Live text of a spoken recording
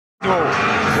sure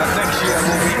that next year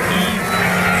will be even.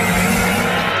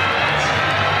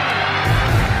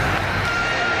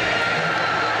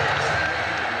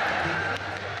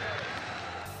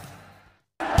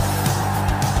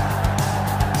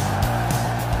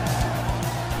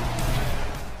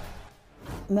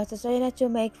 Manchester United to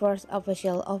make first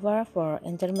official offer for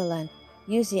Inter Milan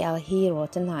UCL hero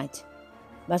tonight.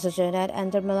 Manchester United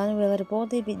and Inter Milan will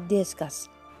reportedly discuss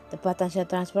the potential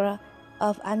transfer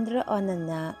of Andre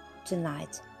Onana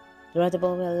tonight. The Red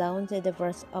Bull will launch the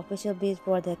first official bid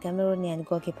for the Cameroonian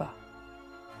goalkeeper.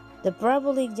 The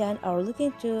Premier League giants are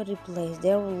looking to replace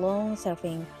their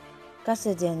long-serving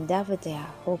custodian David De Gea,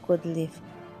 who could leave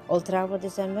Old Trafford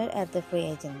December as the free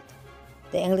agent.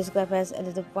 The English club has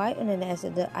identified Onana as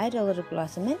the ideal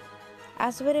replacement,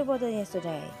 as we reported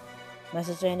yesterday.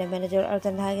 Manchester United manager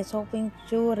Ten Hag is hoping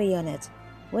to reunite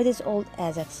with his old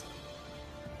Ajax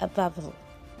pupil.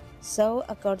 So,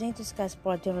 according to Sky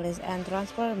Sports journalist and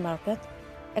transfer market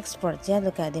expert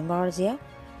Gianluca Di Marzio,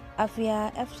 via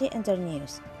FC Inter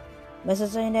News,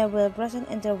 Manchester United will present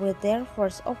Inter with their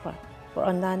first offer for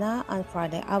Onana on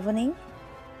Friday evening,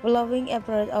 following a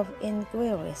period of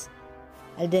inquiries.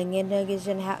 The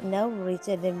negotiations have now reached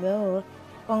a more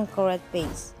concrete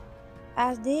phase.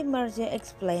 As Di Marzio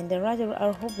explained, the Rangers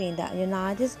are hoping that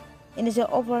United's initial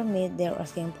offer meet their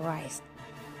asking price.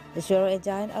 The Serie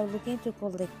giants are looking to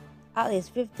collect at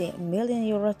least 50 million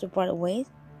euros to part ways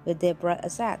with their brand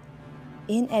asset,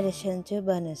 in addition to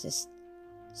bonuses.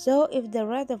 So, if the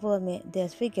Red Bull meet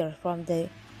these figures from the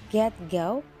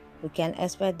get-go, we can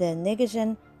expect the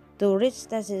negotiation to reach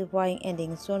satisfying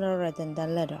ending sooner rather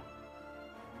than later.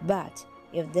 But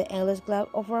if the English club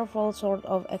offer falls short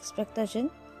of expectation,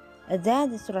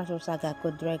 then this transfer saga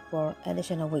could drag for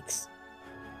additional weeks.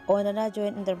 Onana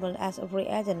joined Inter Milan as a free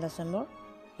agent last summer.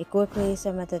 He quickly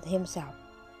cemented himself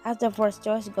as the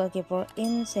first-choice goalkeeper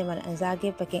in Simone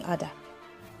Inzaghi's pecking order.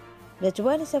 The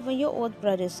 27-year-old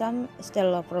produced some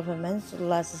stellar performances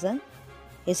last season.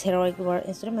 His heroics were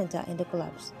instrumental in the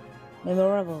club's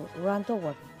memorable run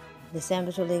toward the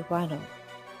Champions League final.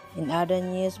 In other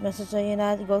news, Manchester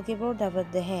United goalkeeper David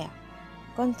De Gea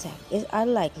contract is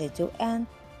unlikely to end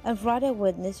on Friday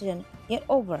with decision yet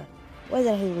over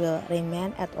whether he will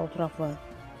remain at Old Trafford,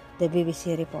 the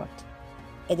BBC report.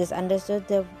 It is understood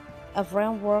that a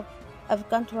framework of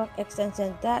contract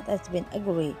extension that has been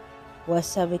agreed was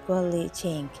subsequently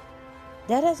changed.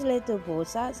 That has led to both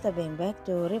sides stepping back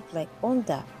to reflect on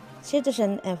the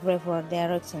situation and prefer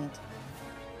direction.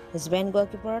 The Spain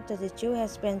goalkeeper 32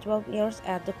 has spent 12 years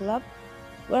at the club,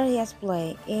 where he has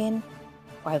played in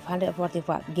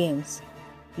 545 games.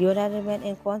 United remained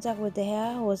in contact with De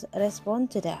Gea, whose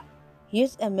response to the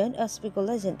huge amount of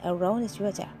speculation around his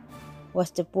future was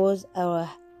to post a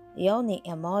yawning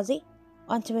emoji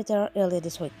on Twitter earlier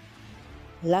this week.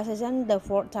 Last season, the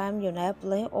fourth-time United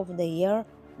Player of the Year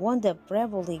won the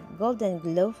Premier League Golden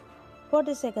Glove for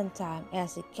the second time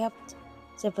as he kept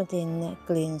 17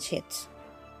 clean sheets.